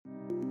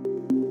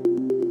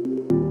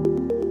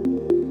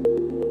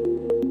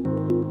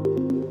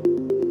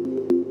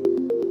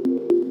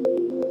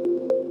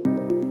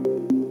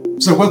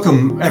So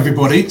welcome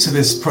everybody to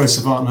this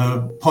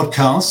Proservartner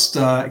podcast,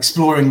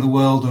 exploring the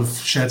world of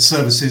shared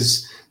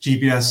services,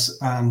 GBS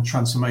and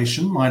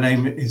transformation. My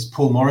name is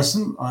Paul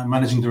Morrison. I'm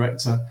Managing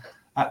Director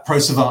at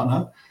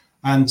Proservartner.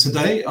 And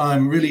today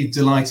I'm really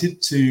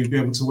delighted to be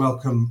able to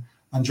welcome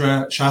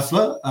Andrea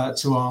Schaffell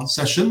to our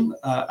session.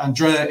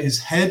 Andrea is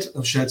Head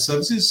of Shared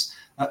Services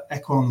at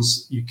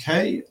Equans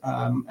UK.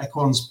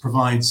 Equans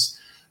provides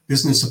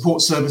business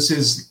support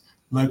services,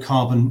 low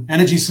carbon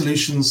energy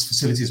solutions,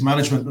 facilities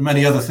management, and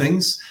many other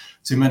things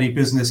to many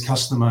business,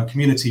 customer,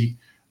 community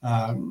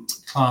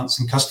clients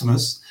and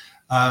customers.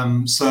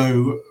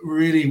 So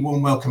really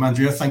warm welcome,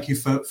 Andrea. Thank you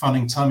for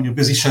finding time in your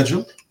busy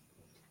schedule.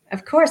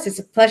 Of course, it's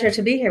a pleasure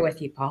to be here with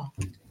you, Paul.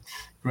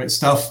 Great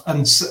stuff.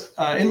 And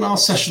in our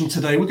session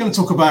today, we're going to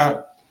talk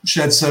about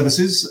shared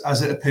services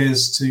as it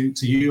appears to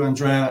you,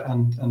 Andrea,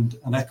 and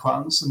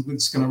Equans. And we're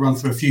just going to run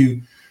through a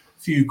few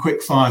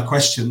quick fire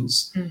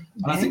questions. Okay.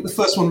 And I think the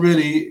first one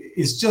really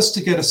is just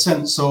to get a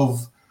sense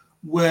of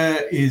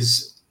where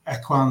is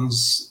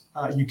Equans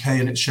UK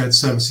and its shared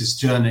services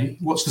journey.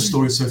 What's the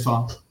story so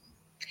far?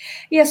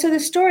 Yeah, so the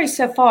story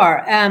so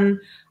far,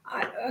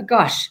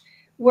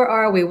 where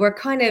are we? We're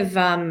kind of,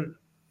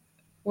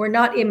 we're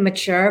not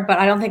immature, but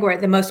I don't think we're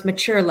at the most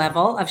mature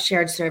level of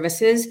shared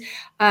services.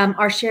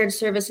 Our shared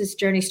services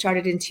journey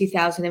started in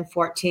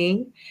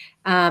 2014.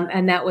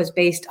 And that was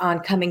based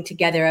on coming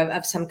together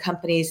of some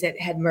companies that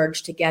had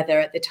merged together.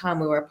 At the time,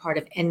 we were a part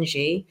of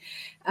NG.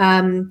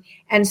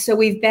 And so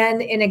we've been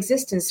in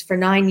existence for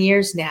 9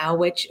 years now,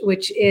 which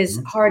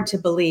is hard to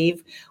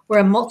believe. We're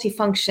a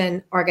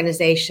multifunction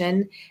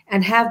organization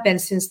and have been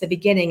since the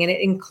beginning. And it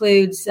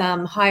includes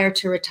hire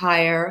to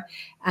retire,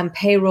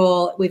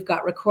 payroll. We've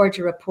got record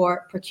to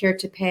report, procure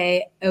to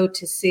pay,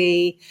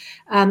 O2C,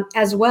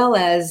 as well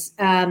as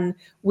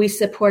we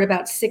support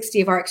about 60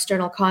 of our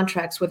external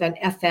contracts with an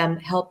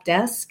FM help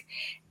desk.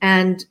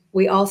 And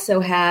we also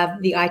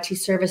have the IT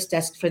service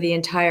desk for the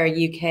entire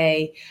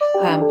UK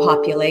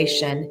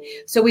population.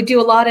 So we do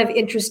a lot of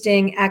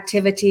interesting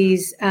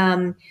activities,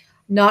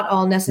 not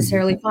all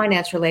necessarily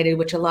finance related,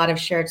 which a lot of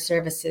shared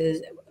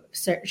services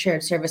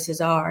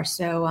are.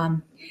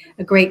 So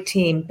a great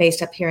team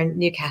based up here in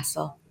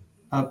Newcastle.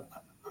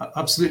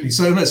 Absolutely.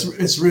 So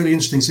it's really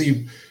interesting. So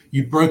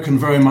you've broken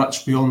very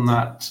much beyond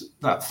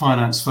that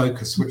finance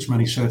focus, which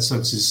many shared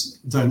services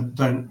don't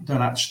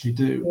actually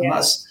do. Yeah.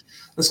 And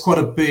that's quite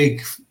a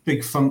big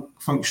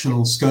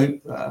functional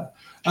scope there.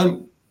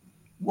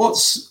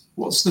 What's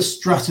the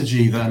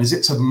strategy then? Is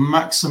it to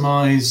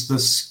maximize the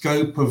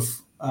scope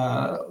of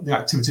the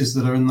activities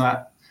that are in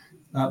that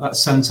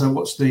centre?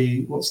 What's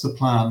the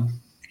plan?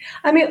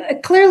 I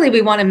mean, clearly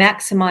we want to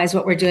maximize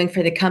what we're doing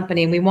for the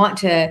company. And we want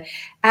to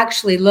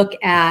actually look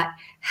at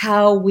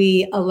how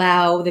we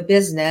allow the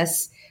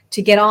business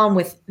to get on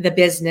with the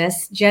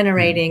business,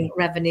 generating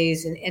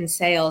revenues and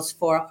sales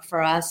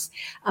for us,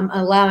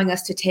 allowing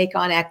us to take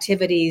on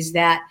activities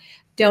that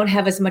don't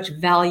have as much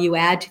value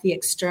add to the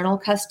external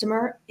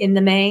customer in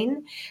the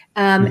main.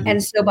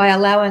 And so by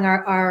allowing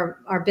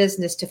our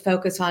business to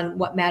focus on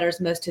what matters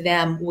most to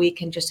them, we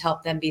can just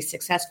help them be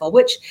successful,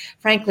 which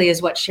frankly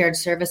is what shared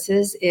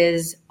services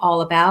is all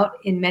about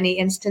in many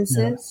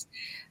instances.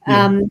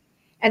 Yeah.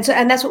 And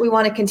that's what we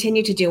want to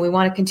continue to do. We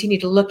want to continue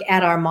to look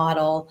at our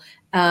model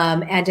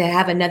and to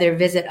have another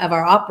visit of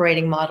our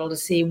operating model to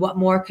see what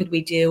more could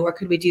we do, or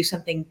could we do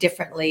something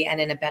differently and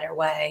in a better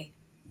way.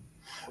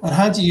 And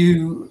how do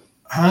you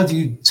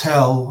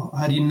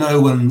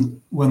know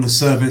when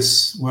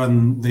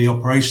the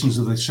operations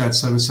of the shared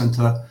service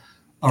centre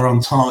are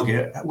on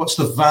target? What's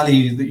the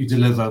value that you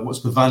deliver?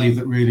 What's the value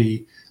that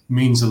really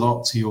means a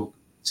lot to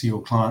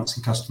your clients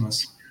and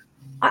customers?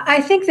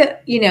 I think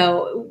that,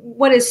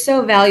 what is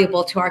so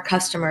valuable to our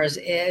customers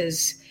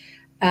is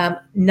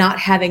not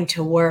having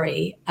to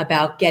worry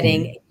about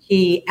getting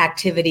key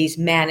activities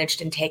managed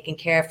and taken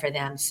care of for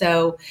them.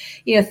 So,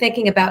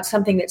 thinking about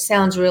something that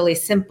sounds really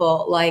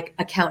simple, like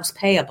accounts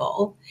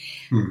payable,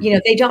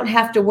 they don't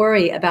have to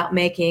worry about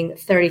making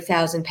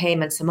 30,000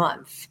 payments a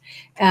month.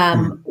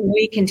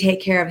 We can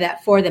take care of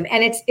that for them.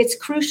 And it's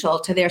crucial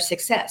to their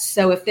success.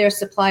 So if their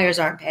suppliers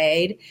aren't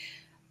paid,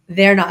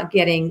 they're not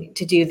getting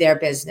to do their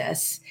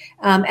business.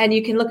 And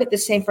you can look at the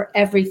same for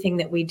everything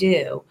that we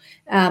do.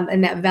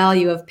 And that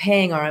value of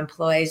paying our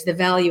employees, the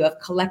value of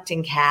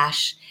collecting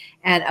cash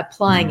and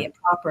applying it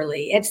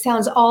properly. It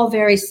sounds all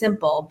very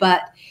simple,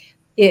 but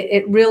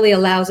it really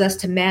allows us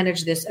to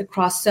manage this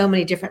across so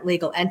many different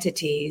legal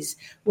entities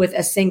with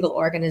a single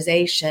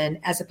organization,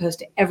 as opposed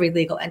to every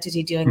legal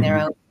entity doing their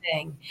own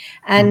thing.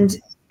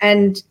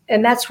 And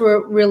that's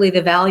where really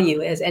the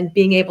value is, and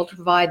being able to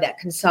provide that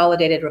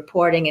consolidated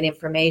reporting and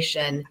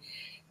information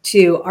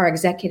to our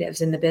executives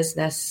in the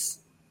business.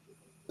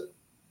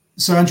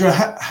 So,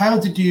 Andrea, how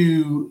did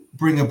you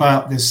bring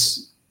about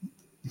this?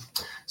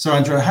 So,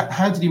 Andrea,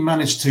 how did you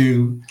manage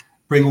to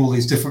bring all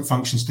these different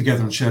functions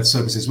together in shared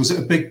services? Was it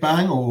a big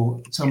bang, or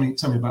tell me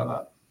about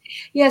that?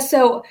 Yeah.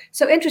 So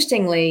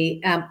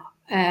interestingly,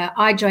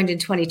 I joined in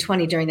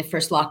 2020 during the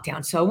first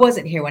lockdown, so I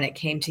wasn't here when it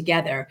came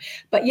together.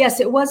 But yes,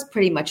 it was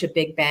pretty much a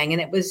big bang.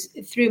 And it was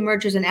through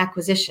mergers and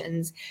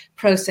acquisitions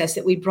process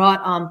that we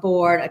brought on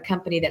board a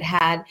company that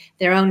had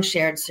their own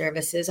shared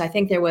services. I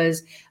think there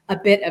was a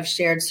bit of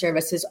shared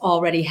services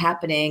already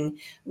happening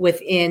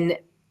within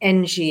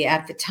NG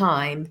at the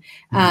time.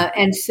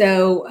 And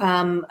so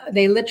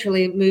they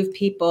literally moved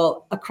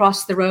people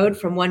across the road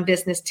from one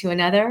business to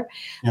another.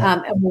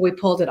 And we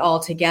pulled it all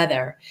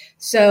together.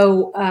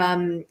 So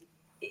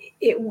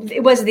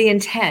it was the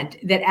intent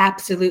that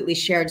absolutely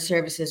shared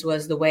services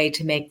was the way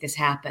to make this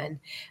happen,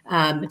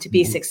 to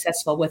be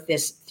successful with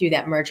this through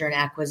that merger and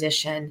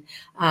acquisition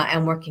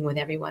and working with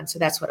everyone. So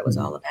that's what it was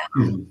all about.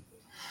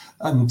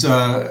 And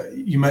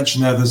you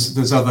mentioned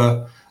there's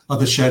other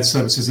shared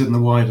services in the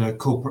wider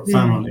corporate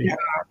family.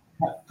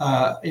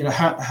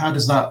 How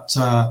does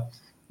that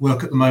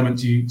work at the moment?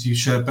 Do you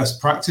share best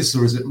practice,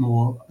 or is it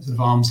more sort of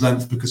arm's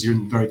length because you're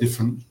in very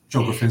different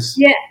geographies?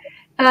 Yeah.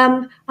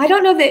 I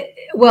don't know that.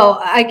 Well,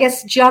 I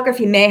guess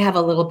geography may have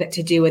a little bit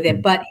to do with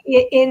it, but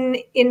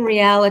in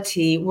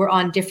reality, we're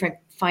on different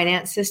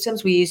finance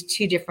systems. We use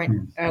three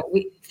different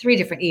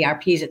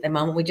ERPs at the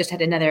moment. We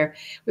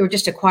were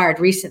just acquired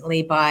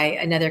recently by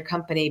another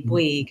company,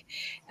 Bouygues.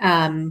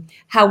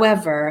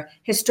 However,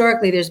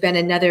 historically, there's been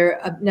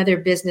another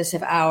business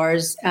of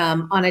ours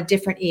on a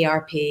different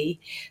ERP.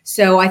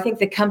 So I think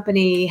the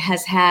company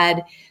has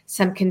had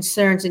some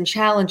concerns and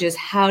challenges.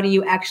 How do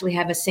you actually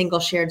have a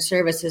single shared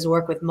services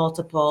work with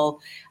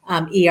multiple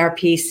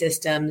ERP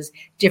systems,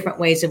 different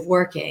ways of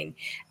working?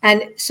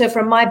 And so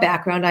from my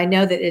background, I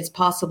know that it's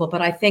possible,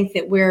 but I think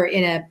that we're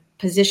in a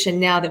position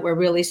now that we're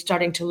really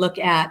starting to look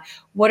at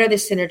what are the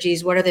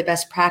synergies, what are the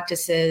best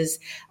practices.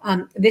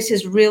 This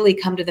has really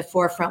come to the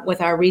forefront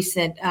with our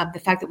recent,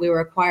 the fact that we were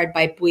acquired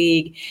by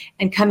Bouygues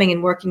and coming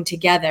and working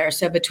together.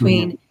 So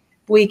between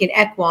Bouygues and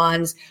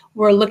Equans,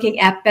 we're looking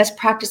at best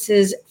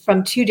practices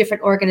from two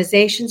different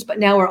organizations, but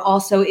now we're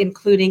also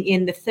including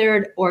in the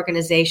third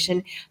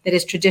organization that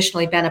has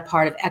traditionally been a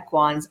part of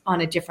Equans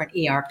on a different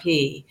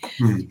ERP.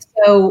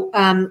 So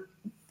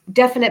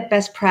definite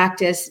best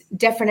practice,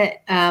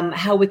 definite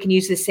how we can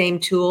use the same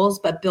tools,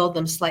 but build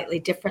them slightly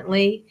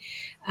differently.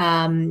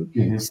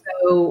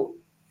 So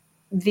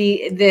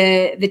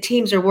the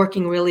teams are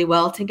working really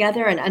well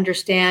together and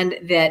understand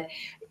that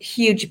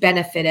huge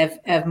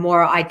benefit of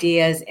more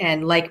ideas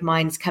and like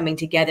minds coming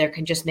together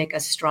can just make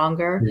us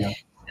stronger.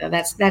 So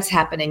that's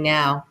happening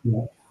now.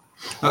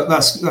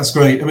 That's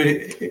great. I mean,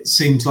 it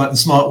seems like the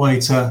smart way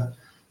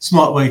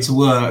to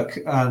work,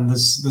 and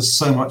there's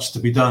so much to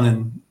be done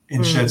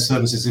in shared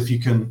services. If you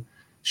can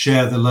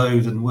share the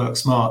load and work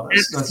smart,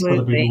 that's got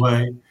to be the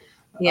way.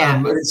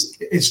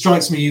 It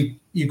strikes me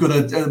you've got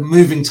a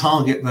moving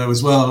target though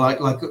as well.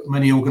 Like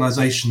many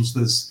organisations,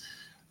 there's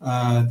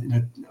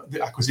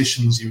the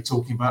acquisitions you were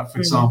talking about, for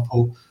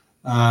example.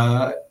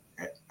 How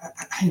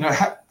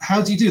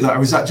do you do that,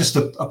 or is that just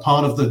a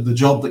part of the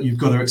job that you've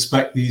got to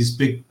expect these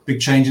big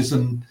changes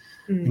and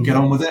get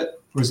on with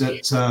it, or is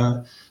it?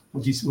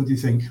 What do you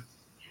think?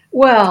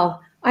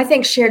 Well, I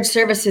think shared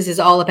services is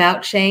all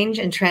about change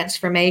and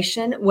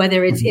transformation,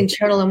 whether it's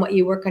internal and what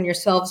you work on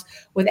yourselves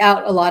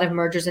without a lot of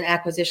mergers and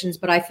acquisitions.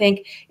 But I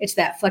think it's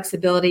that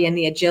flexibility and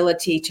the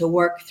agility to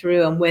work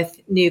through and with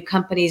new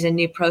companies and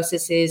new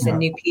processes and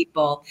new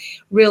people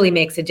really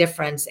makes a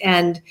difference.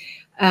 And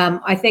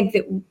I think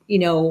that,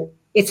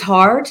 it's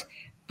hard,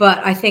 but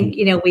I think,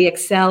 we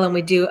excel and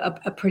we do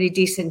a pretty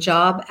decent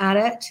job at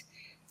it.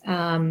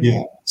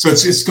 So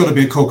it's got to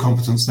be a core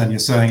competence. Then you're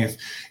saying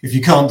if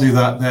you can't do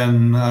that,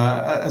 then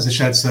as a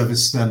shared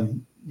service,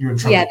 then you're in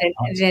trouble.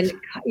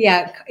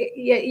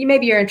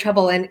 Maybe you're in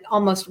trouble, and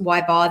almost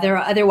why bother?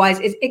 Otherwise,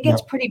 it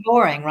gets pretty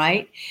boring,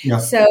 right?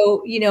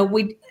 So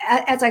we,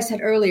 as I said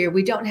earlier,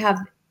 we don't have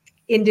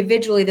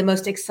individually the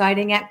most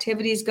exciting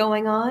activities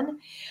going on.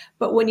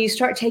 But when you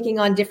start taking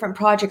on different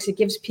projects, it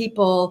gives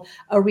people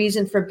a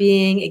reason for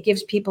being. It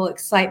gives people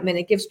excitement.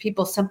 It gives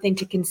people something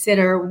to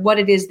consider what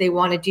it is they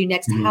want to do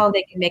next, how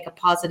they can make a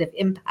positive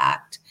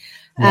impact,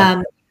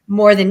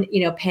 more than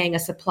paying a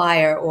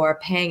supplier or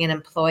paying an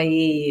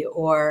employee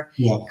or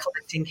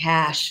collecting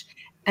cash.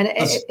 And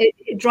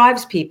it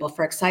drives people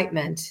for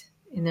excitement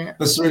in there.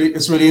 It's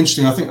really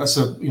interesting. I think that's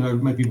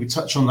maybe we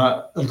touch on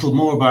that a little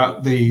more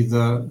about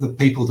the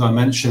people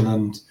dimension,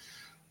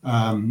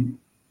 and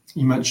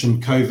you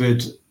mentioned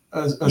COVID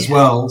as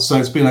well. So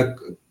it's been a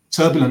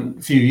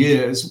turbulent few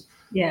years.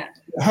 Yeah.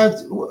 How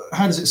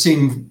does it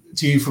seem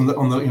to you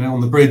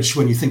on the bridge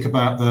when you think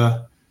about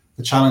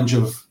the challenge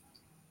of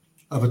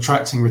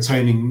attracting,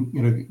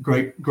 retaining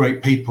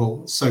great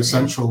people, so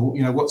central?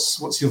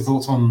 What's your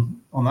thought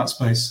on that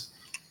space?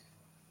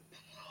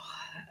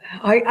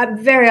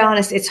 I'm very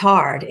honest. It's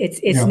hard.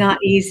 It's not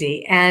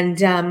easy.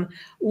 And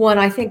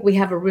I think we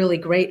have a really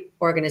great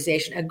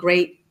organization.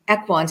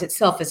 Equans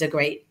itself is a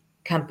great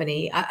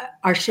company.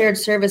 Our shared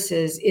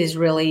services is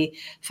really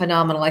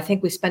phenomenal. I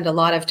think we spend a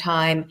lot of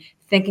time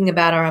thinking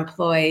about our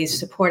employees,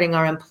 supporting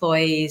our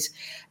employees,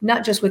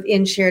 not just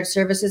within shared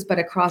services, but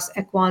across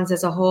Equans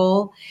as a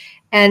whole.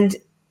 And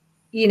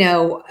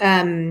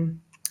being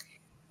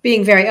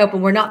very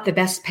open, we're not the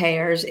best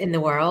payers in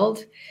the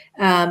world.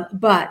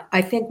 But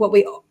I think what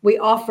we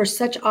offer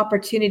such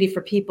opportunity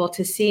for people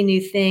to see new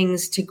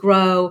things, to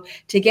grow,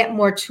 to get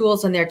more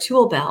tools on their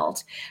tool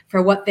belt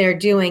for what they're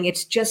doing.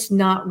 It's just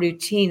not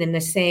routine and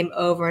the same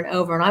over and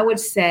over. And I would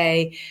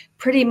say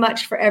pretty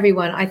much for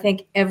everyone, I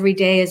think every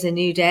day is a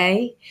new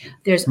day.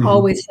 There's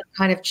always some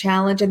kind of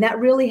challenge, and that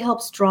really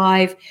helps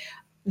drive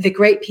the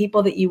great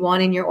people that you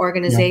want in your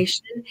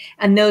organization,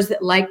 and those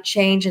that like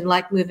change and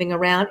like moving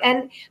around.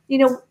 And,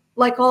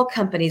 like all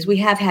companies, we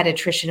have had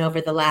attrition over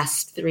the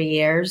last 3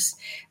 years.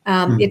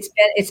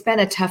 It's been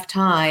a tough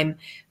time,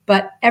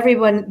 but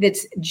everyone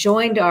that's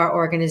joined our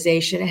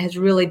organization has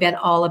really been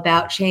all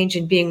about change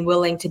and being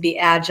willing to be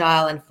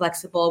agile and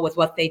flexible with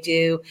what they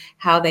do,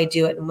 how they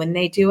do it, and when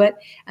they do it.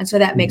 And so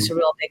that makes a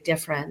real big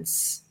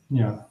difference.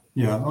 Yeah.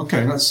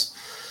 Okay. That's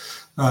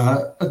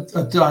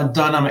a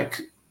dynamic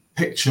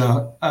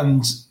picture.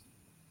 And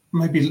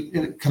maybe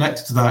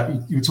connected to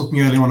that, you were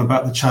talking earlier on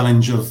about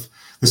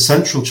the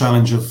central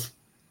challenge of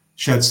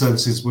shared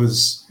services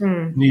was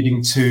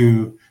needing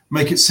to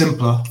make it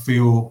simpler for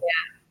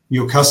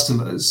your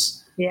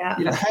customers.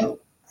 Yeah.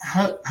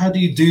 How do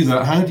you do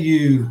that? How do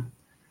you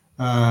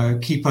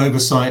keep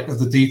oversight of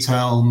the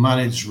detail,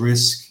 manage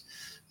risk,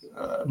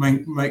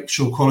 make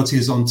sure quality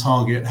is on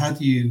target? How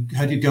do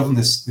you govern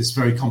this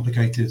very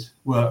complicated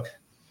work?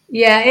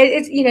 Yeah,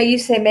 it's you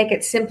say make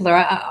it simpler.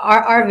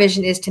 Our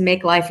vision is to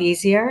make life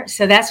easier.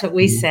 So that's what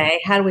we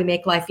say. How do we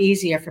make life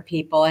easier for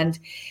people? And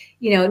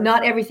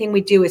not everything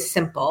we do is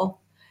simple,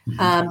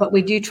 but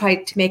we do try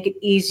to make it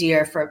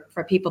easier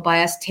for people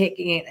by us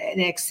taking it and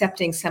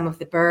accepting some of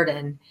the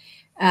burden.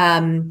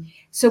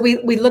 So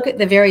we look at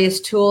the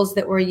various tools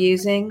that we're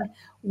using.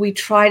 We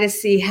try to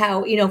see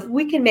how, if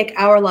we can make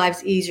our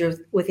lives easier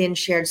within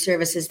shared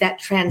services, that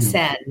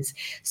transcends.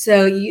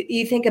 So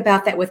you think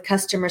about that with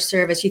customer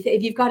service.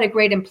 If you've got a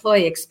great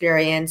employee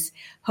experience,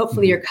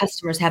 hopefully your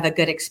customers have a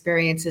good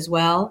experience as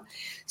well.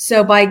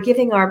 So by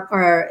giving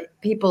our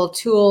people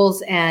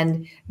tools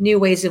and new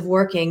ways of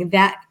working,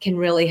 that can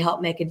really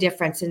help make a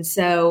difference. And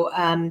so,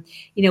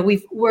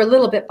 we're a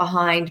little bit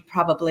behind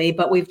probably,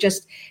 but we've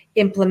just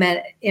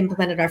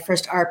implemented our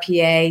first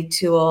RPA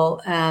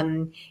tool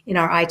in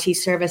our IT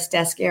service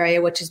desk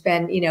area, which has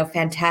been,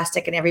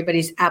 fantastic, and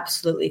everybody's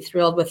absolutely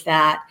thrilled with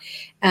that.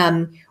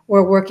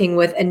 We're working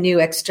with a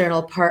new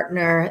external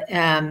partner,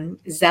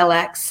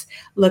 Zelex,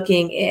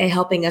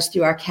 helping us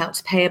through our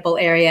accounts payable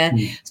area.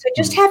 So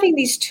just having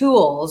these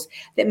tools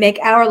that make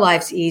our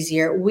lives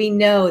easier, we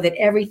know that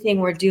everything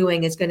we're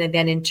doing is going to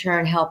then in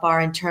turn help our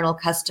internal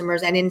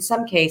customers. And in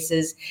some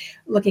cases,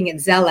 looking at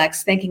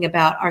Zelex, thinking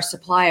about our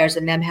suppliers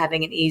and them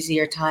having an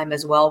easier time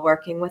as well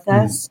working with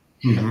us.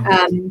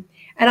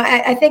 And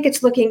I think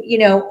it's looking,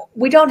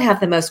 we don't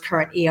have the most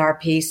current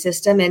ERP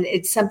system, and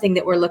it's something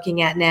that we're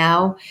looking at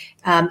now.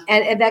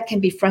 And that can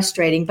be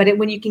frustrating. But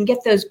when you can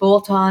get those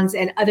bolt-ons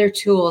and other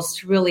tools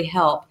to really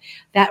help,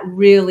 that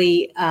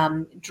really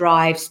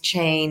drives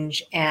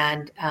change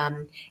and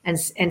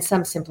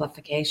some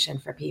simplification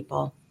for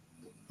people.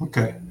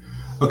 Okay.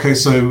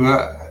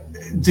 So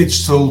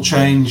digital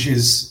change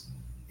is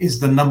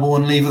the number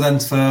one lever then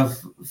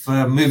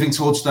for moving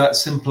towards that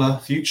simpler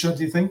future,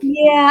 do you think?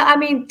 Yeah, I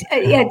mean,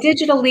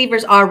 digital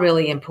levers are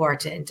really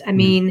important. I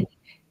mean,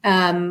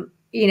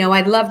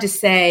 I'd love to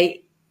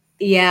say,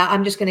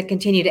 I'm just going to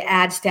continue to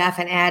add staff,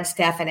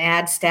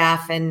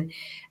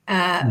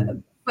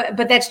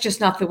 but that's just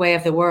not the way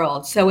of the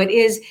world. So it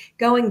is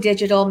going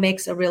digital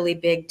makes a really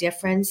big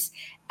difference.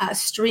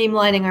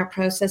 Streamlining our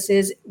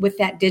processes with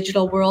that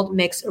digital world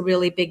makes a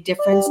really big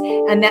difference.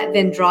 And that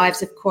then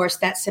drives, of course,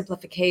 that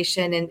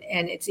simplification, and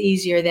it's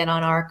easier then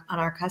on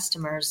our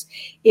customers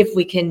if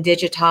we can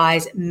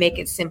digitize, make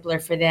it simpler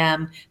for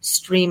them,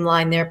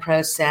 streamline their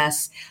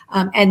process,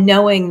 and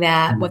knowing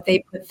that what they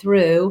put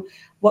through,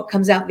 what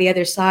comes out the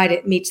other side,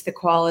 it meets the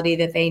quality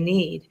that they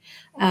need.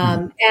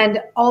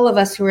 And all of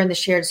us who are in the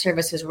shared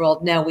services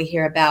world know we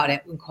hear about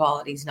it when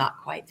quality is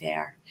not quite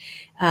there.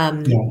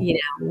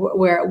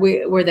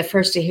 We're the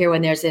first to hear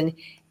when there's an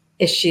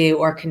issue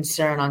or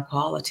concern on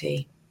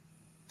quality.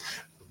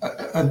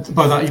 And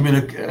by that you mean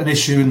an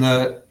issue in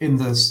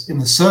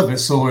the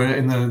service or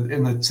in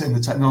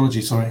the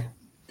technology? Sorry.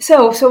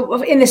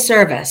 So in the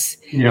service.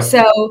 Yeah.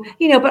 So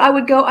but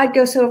I'd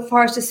go so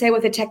far as to say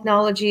with the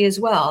technology as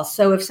well.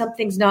 So if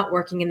something's not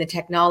working in the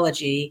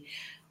technology,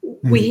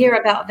 we hear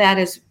about that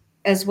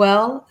as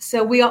well.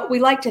 So we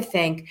like to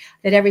think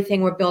that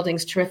everything we're building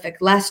is terrific.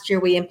 Last year,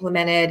 we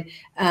implemented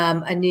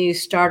a new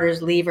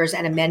starters, leavers,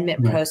 and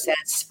amendment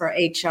process for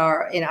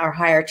HR in our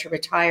hire to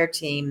retire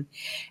team.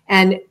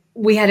 And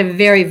we had a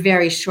very,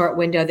 very short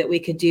window that we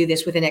could do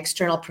this with an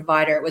external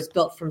provider. It was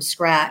built from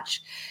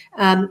scratch.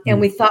 And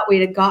we thought we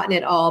had gotten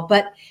it all.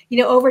 But,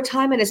 over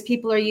time, and as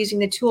people are using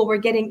the tool, we're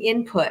getting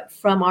input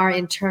from our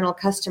internal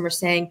customers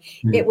saying,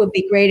 it would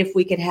be great if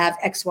we could have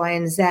X, Y,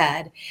 and Z.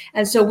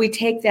 And so we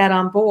take that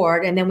on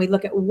board, and then we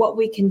look at what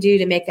we can do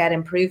to make that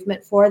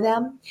improvement for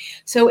them.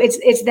 So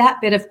it's that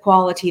bit of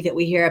quality that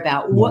we hear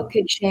about. What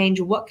could change?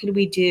 What could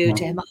we do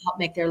to help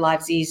make their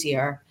lives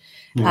easier?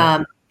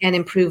 And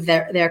improve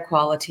their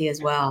quality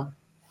as well.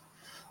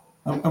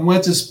 And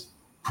where does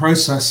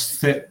process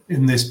fit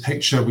in this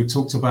picture? We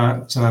talked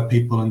about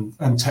people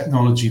and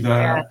technology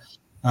there.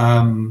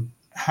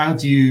 How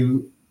do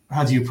you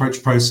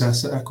approach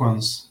process at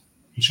Equans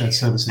and shared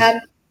services?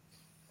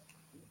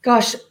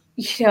 Gosh,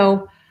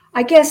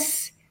 I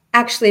guess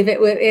actually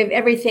if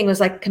everything was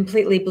like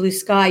completely blue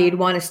sky, you'd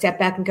want to step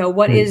back and go,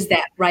 what is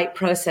that right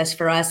process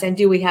for us? And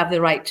do we have the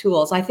right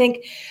tools? I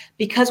think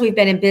because we've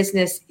been in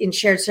business in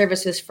shared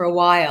services for a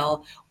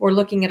while, we're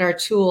looking at our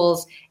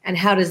tools and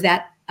how does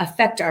that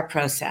affect our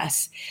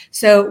process.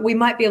 So we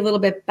might be a little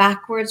bit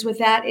backwards with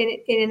that in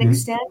an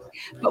extent.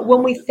 But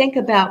when we think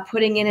about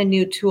putting in a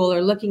new tool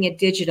or looking at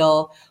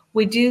digital,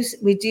 we do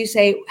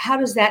say, how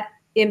does that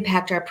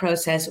impact our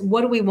process?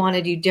 What do we want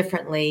to do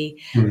differently?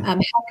 How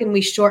can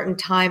we shorten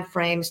time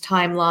frames,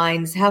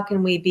 timelines? How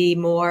can we be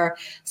more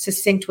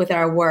succinct with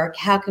our work?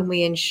 How can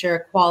we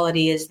ensure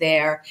quality is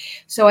there?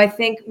 So I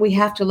think we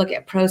have to look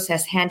at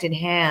process hand in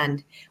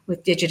hand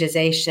with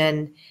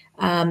digitization,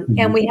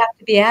 and we have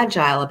to be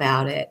agile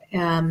about it.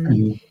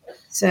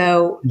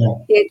 So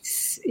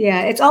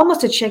it's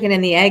almost a chicken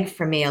and the egg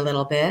for me a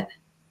little bit.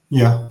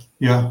 Yeah.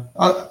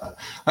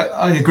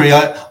 I agree.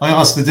 I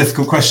ask the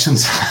difficult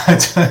questions.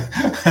 So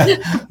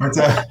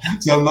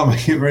I'm not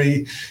making it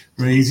very,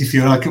 very easy for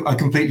you. And I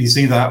completely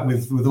see that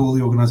with all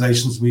the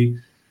organisations we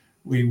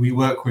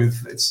work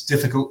with. It's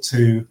difficult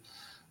to,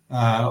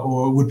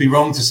 or it would be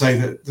wrong to say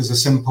that there's a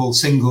simple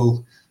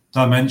single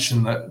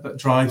dimension that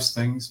drives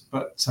things.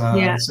 But so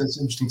it's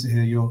interesting to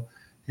hear your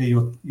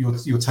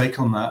take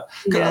on that.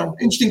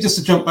 Interesting just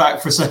to jump back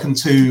for a second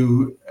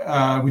to,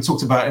 we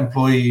talked about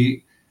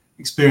employee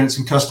experience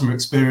and customer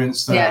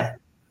experience there.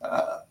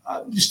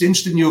 I'm just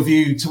interested in your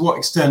view, to what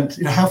extent,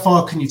 how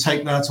far can you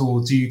take that,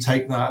 or do you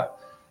take that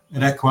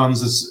at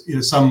Equans?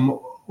 As some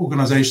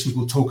organizations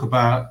will talk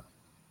about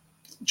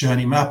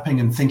journey mapping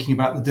and thinking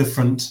about the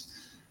different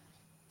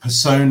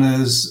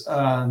personas,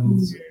 and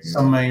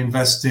some may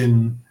invest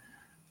in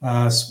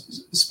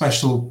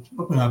special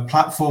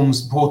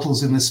platforms,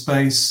 portals in this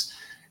space.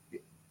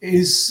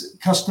 Is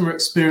customer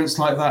experience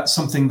like that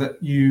something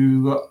that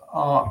you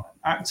are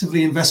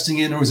actively investing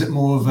in, or is it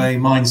more of a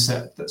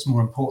mindset that's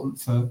more important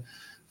for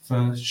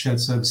shared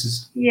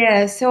services?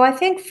 Yeah, so I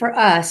think for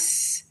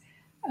us,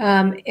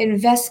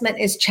 investment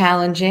is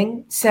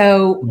challenging.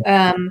 So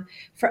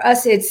for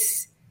us,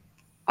 it's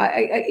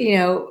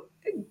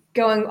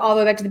going all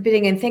the way back to the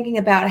beginning and thinking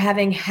about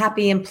having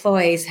happy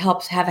employees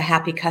helps have a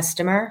happy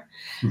customer,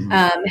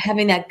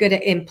 having that good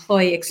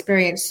employee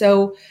experience.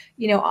 So,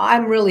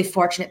 I'm really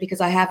fortunate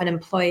because I have an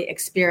employee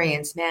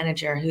experience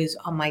manager who's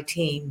on my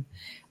team.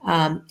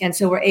 And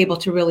so we're able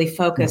to really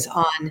focus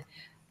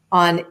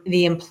on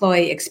the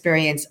employee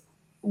experience.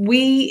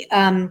 We,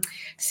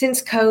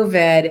 since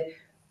COVID,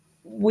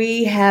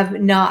 we have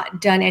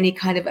not done any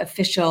kind of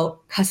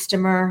official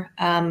customer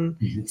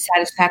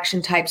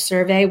satisfaction type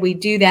survey. We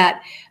do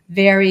that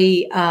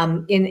very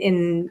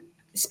in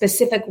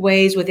specific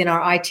ways within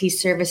our IT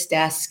service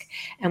desk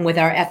and with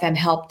our FM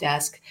help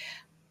desk.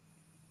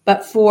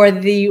 But for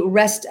the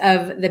rest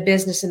of the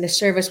business and the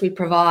service we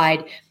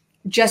provide,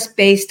 just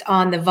based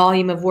on the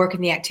volume of work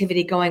and the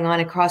activity going on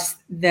across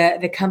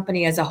the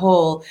company as a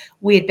whole,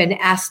 we had been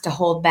asked to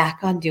hold back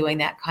on doing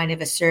that kind of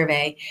a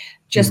survey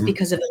just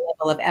because of the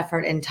level of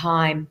effort and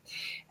time.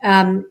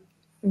 So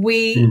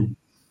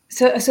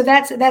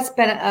that's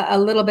been a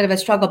little bit of a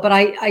struggle, but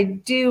I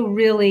do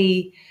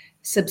really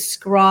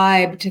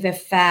subscribe to the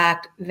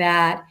fact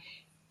that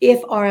if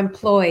our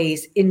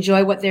employees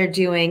enjoy what they're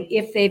doing,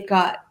 if they've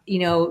got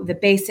the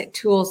basic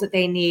tools that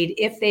they need,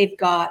 if they've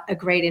got a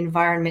great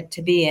environment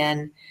to be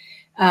in,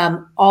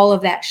 all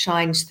of that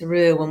shines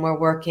through when we're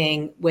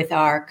working with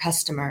our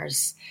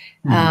customers.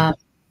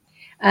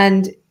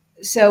 And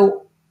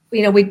so,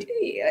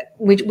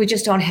 we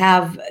just don't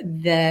have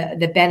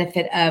the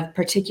benefit of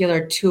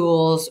particular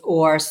tools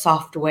or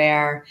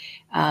software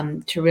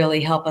to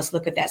really help us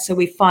look at that. So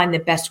we find the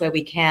best way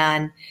we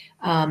can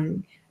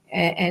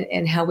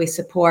and how we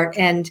support.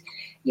 And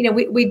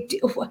we do,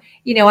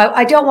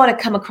 I don't want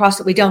to come across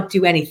that we don't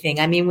do anything.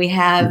 I mean, we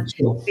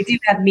do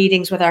have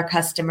meetings with our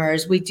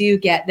customers. We do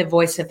get the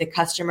voice of the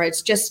customer.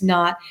 It's just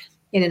not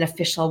in an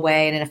official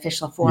way, in an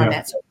official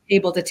format. So we're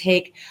able to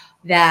take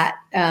that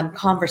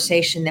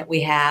conversation that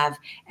we have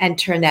and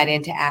turn that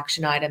into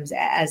action items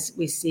as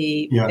we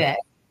see fit.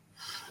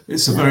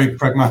 It's a very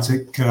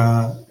pragmatic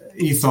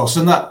ethos,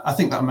 and I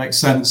think that makes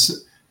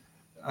sense.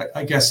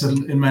 I guess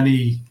in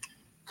many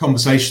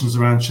conversations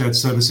around shared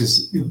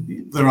services,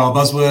 there are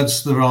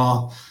buzzwords, there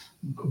are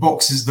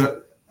boxes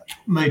that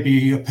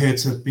maybe appear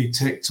to be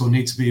ticked or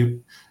need to be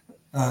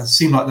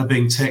seem like they're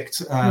being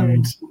ticked,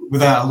 and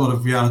without a lot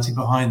of reality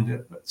behind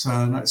it. But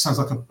no, it sounds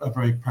like a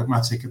very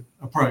pragmatic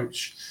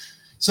approach.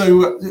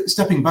 So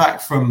stepping back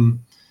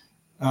from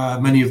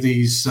many of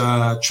these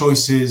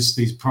choices,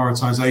 these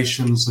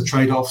prioritizations, the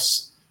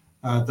trade-offs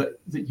that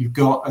you've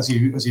got as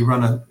you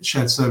run a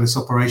shared service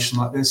operation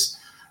like this,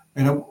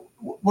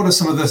 what are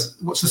some of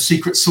what's the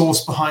secret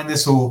sauce behind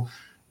this, or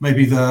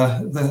maybe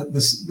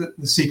the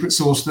secret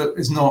sauce that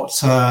is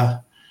not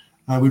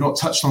we've not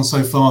touched on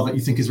so far that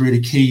you think is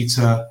really key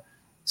to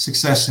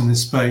success in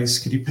this space?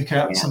 Could you pick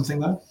out something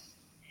there?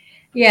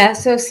 Yeah.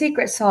 So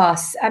secret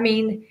sauce. I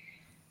mean,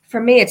 for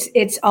me,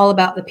 it's all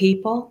about the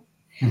people.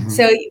 Mm-hmm.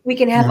 So we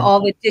can have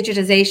all the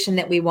digitization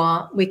that we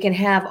want. We can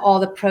have all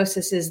the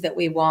processes that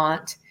we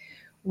want.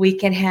 We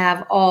can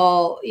have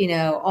all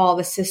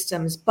the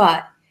systems,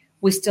 but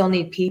we still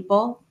need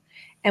people.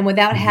 And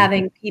without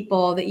having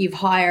people that you've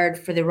hired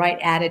for the right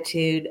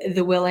attitude,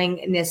 the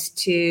willingness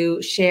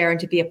to share and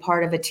to be a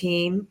part of a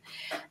team,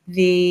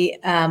 the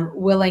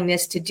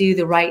willingness to do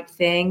the right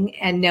thing,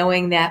 and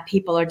knowing that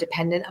people are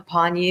dependent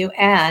upon you,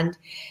 and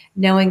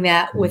knowing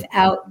that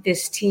without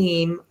this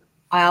team,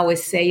 I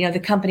always say, the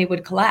company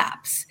would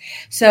collapse.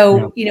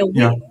 So,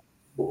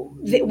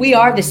 we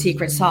are the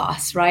secret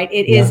sauce, right?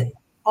 It is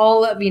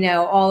all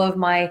of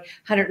my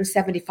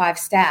 175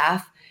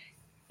 staff.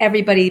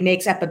 Everybody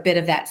makes up a bit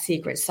of that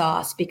secret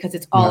sauce, because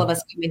it's all of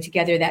us coming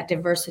together, that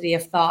diversity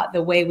of thought,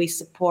 the way we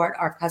support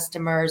our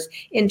customers,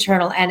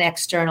 internal and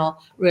external,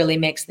 really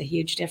makes the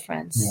huge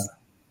difference.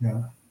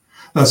 Yeah.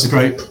 That's a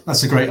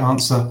great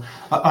answer.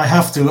 I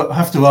have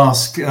to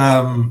ask,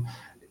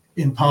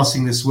 in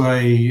passing this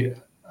way,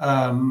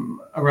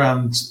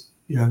 around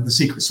the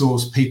secret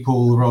sauce,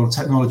 people, the role of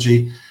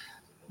technology.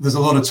 There's a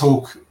lot of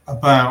talk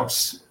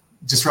about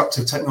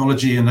disruptive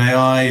technology and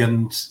AI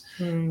and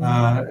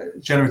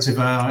generative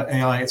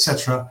AI,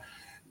 etc.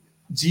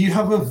 Do you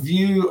have a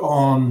view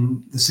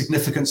on the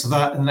significance of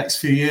that in the next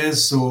few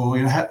years, or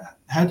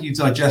how do you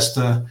digest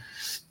a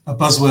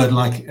buzzword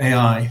like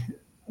AI?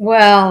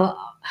 Well,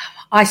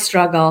 I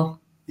struggle.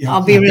 Yeah.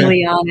 I'll be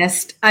really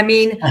honest. I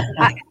mean,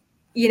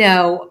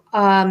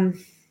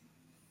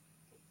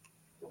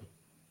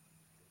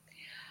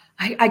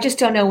 I just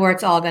don't know where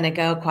it's all going to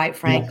go, quite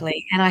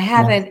frankly. And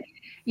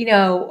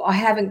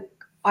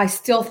I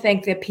still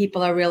think that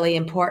people are really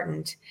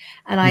important.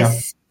 And I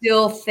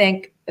still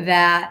think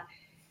that,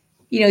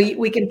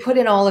 we can put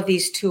in all of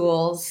these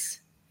tools.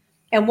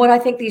 And what I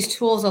think these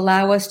tools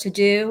allow us to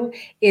do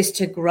is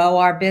to grow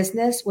our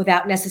business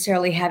without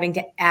necessarily having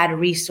to add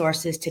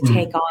resources to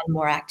take on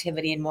more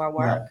activity and more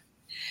work.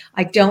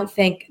 I don't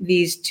think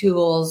these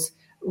tools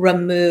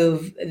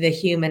remove the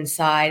human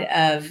side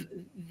of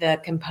the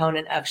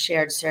component of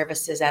shared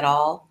services at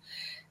all.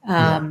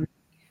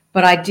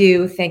 But I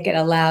do think it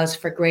allows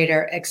for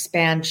greater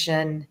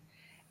expansion.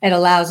 It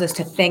allows us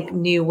to think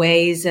new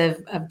ways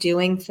of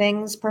doing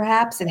things,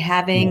 perhaps, and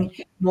having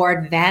more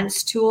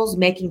advanced tools,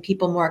 making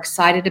people more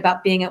excited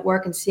about being at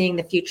work and seeing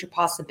the future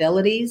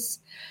possibilities.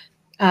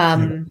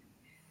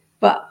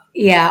 But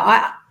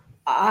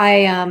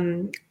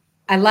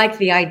I like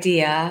the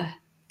idea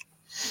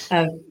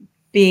of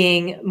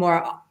being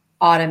more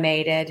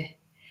automated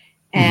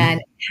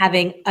and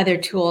having other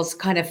tools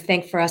kind of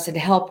think for us and to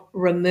help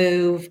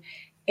remove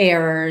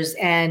errors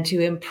and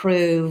to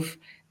improve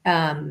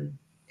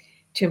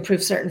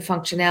certain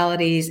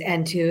functionalities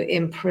and to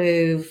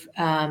improve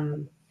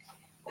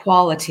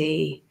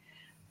quality.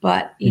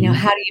 But how do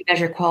you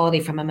measure quality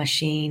from a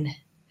machine?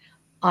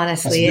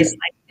 Honestly, it's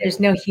like there's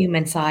no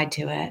human side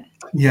to it.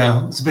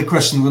 Yeah, it's a big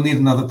question. We'll need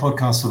another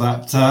podcast for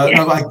that.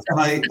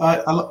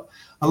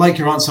 I like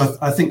your answer.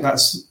 I think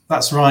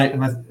that's right,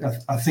 and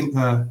I think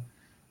the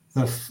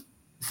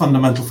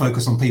fundamental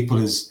focus on people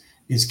is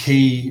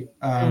key,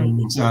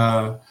 and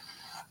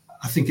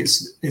I think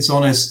it's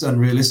honest and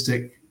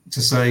realistic to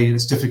say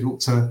it's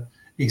difficult to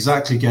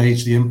exactly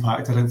gauge the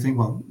impact. I don't think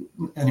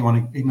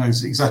anyone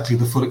knows exactly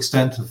the full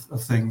extent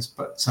of things,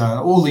 but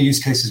all the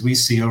use cases we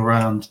see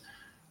around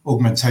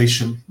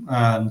augmentation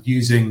and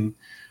using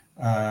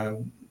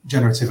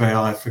generative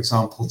AI, for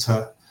example,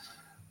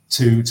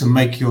 to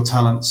make your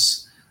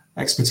talent's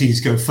expertise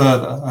go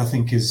further, I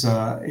think is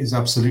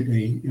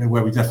absolutely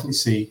where we definitely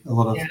see a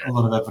lot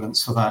of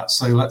evidence for that.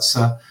 So let's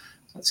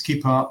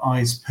keep our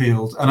eyes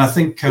peeled. And I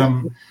think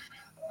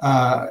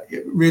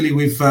really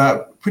we've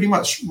pretty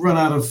much run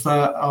out of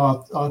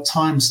our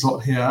time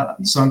slot here.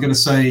 So I'm going to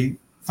say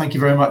thank you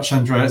very much,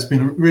 Andrea. It's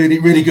been really,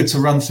 really good to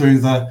run through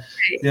the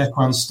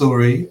Equans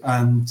story,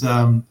 and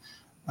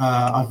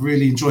I've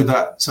really enjoyed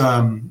that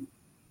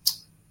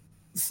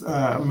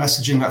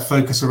messaging, that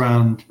focus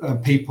around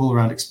people,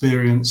 around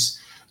experience,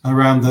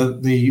 around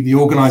the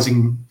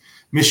organizing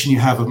mission you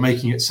have of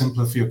making it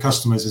simpler for your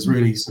customers is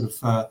really sort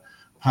of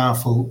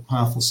powerful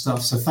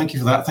stuff. So thank you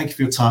for that. Thank you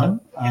for your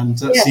time, and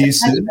see you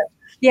soon.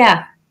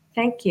 Yeah,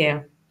 thank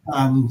you.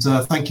 And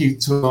thank you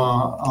to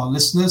our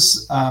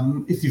listeners.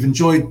 If you've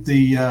enjoyed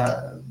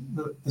the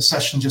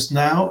session just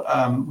now,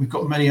 we've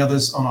got many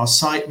others on our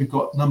site. We've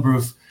got a number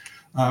of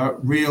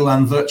real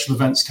and virtual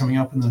events coming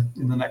up in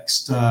the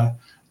next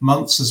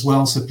months as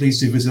well. So please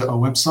do visit our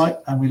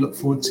website, and we look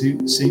forward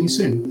to seeing you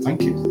soon.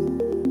 Thank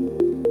you.